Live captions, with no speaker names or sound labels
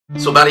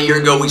So about a year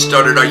ago we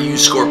started our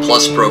uScore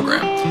Plus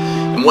program.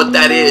 And what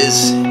that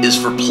is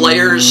for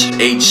players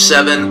age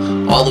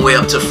 7 all the way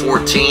up to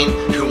 14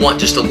 who want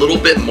just a little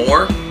bit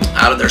more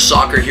out of their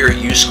soccer here at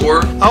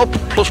uScore. Our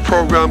Plus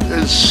program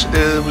was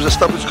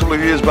established a couple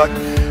of years back,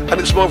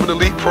 and it's more of an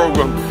elite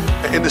program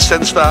in the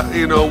sense that,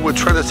 you know, we're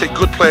trying to take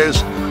good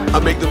players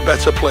and make them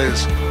better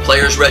players.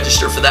 Players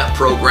register for that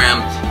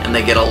program and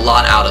they get a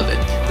lot out of it.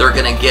 They're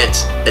going to get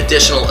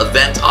additional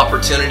event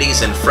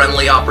opportunities and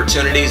friendly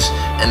opportunities,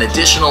 an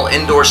additional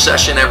indoor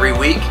session every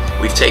week.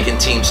 We've taken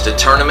teams to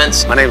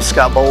tournaments. My name is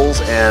Scott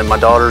Bowles, and my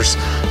daughters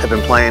have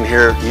been playing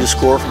here at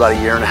uScore for about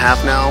a year and a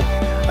half now.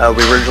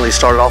 We originally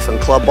started off in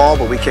club ball,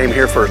 but we came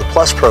here for the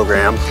Plus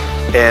program,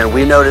 and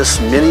we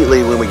noticed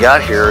immediately when we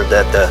got here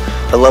that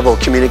the level of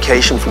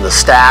communication from the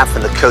staff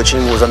and the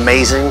coaching was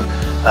amazing.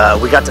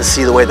 We got to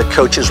see the way the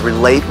coaches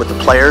relate with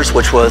the players,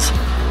 which was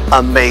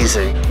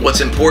amazing.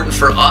 What's important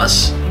for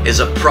us is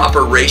a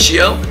proper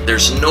ratio.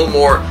 There's no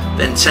more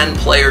than 10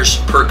 players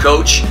per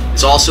coach.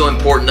 It's also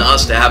important to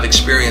us to have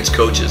experienced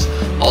coaches.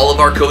 All of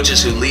our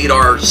coaches who lead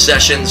our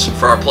sessions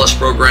for our Plus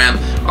program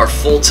are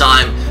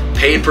full-time,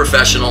 paid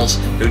professionals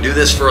who do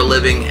this for a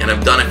living and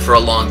have done it for a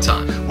long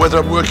time. Whether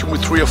I'm working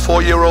with 3 or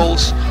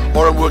 4-year-olds,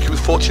 or I'm working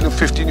with 14 and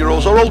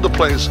 15-year-olds, or older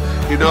players,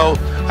 you know,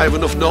 I have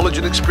enough knowledge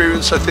and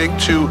experience, I think,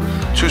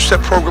 to set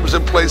programs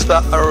in place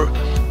that are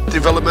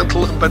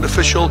developmental and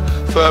beneficial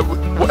for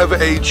whatever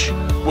age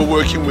we're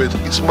working with.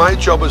 It's my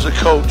job as a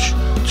coach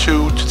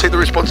to take the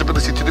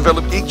responsibility to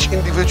develop each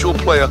individual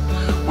player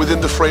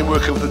within the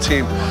framework of the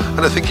team.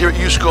 And I think here at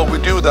uScore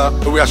we do that,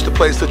 and we ask the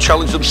players to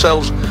challenge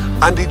themselves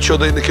and each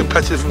other in a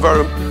competitive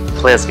environment.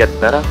 Players get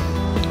better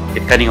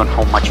depending on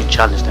how much you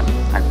challenge them,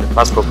 and the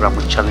Plus program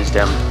will challenge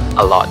them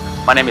a lot.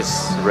 My name is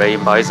Ray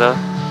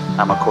Mbaiza.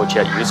 I'm a coach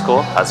at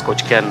uScore. As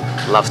Coach Ken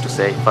loves to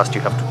say, first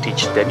you have to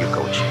teach, then you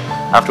coach.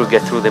 After we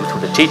get through them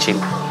through the teaching,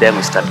 then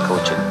we start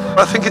coaching.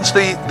 I think it's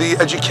the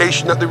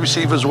education that they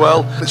receive as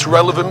well. It's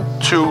relevant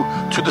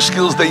to the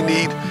skills they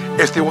need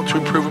if they want to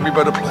improve and be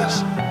better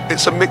players.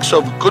 It's a mix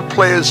of good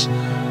players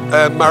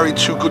married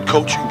to good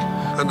coaching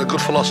and a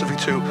good philosophy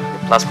too.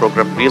 The Plus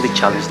program really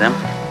challenges them,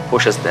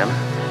 pushes them.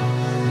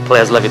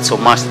 Players love it so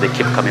much that they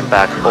keep coming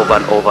back over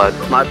and over.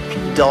 My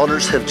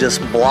daughters have just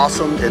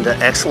blossomed into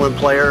excellent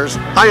players.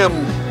 I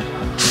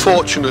am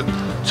fortunate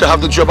to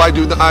have the job I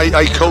do, that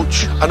I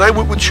coach, and I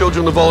work with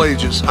children of all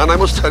ages, and I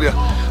must tell you,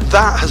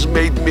 that has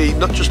made me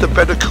not just a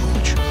better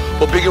coach,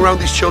 but being around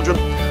these children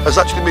has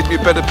actually made me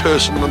a better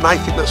person, and I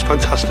think that's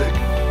fantastic.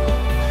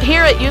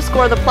 Here at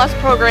uScore, the Plus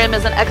program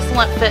is an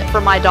excellent fit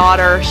for my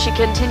daughter. She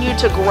continued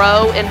to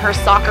grow in her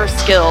soccer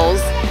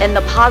skills, and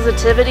the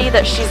positivity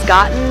that she's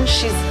gotten,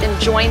 she's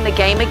enjoying the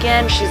game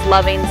again, she's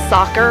loving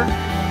soccer,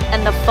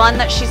 and the fun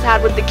that she's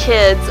had with the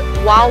kids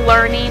while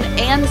learning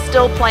and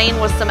still playing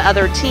with some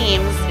other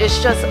teams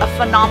is just a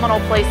phenomenal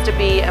place to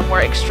be, and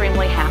we're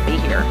extremely happy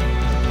here.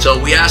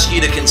 So we ask you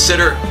to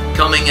consider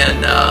coming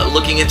and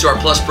looking into our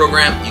Plus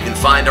program. You can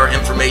find our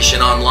information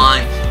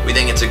online. We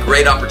think it's a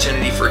great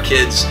opportunity for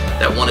kids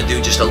that want to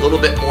do just a little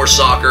bit more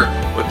soccer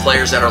with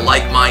players that are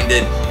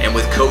like-minded and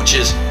with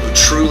coaches who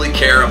truly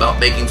care about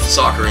making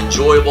soccer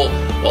enjoyable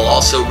while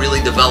also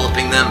really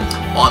developing them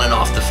on and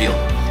off the field.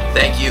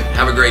 Thank you.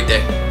 Have a great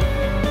day.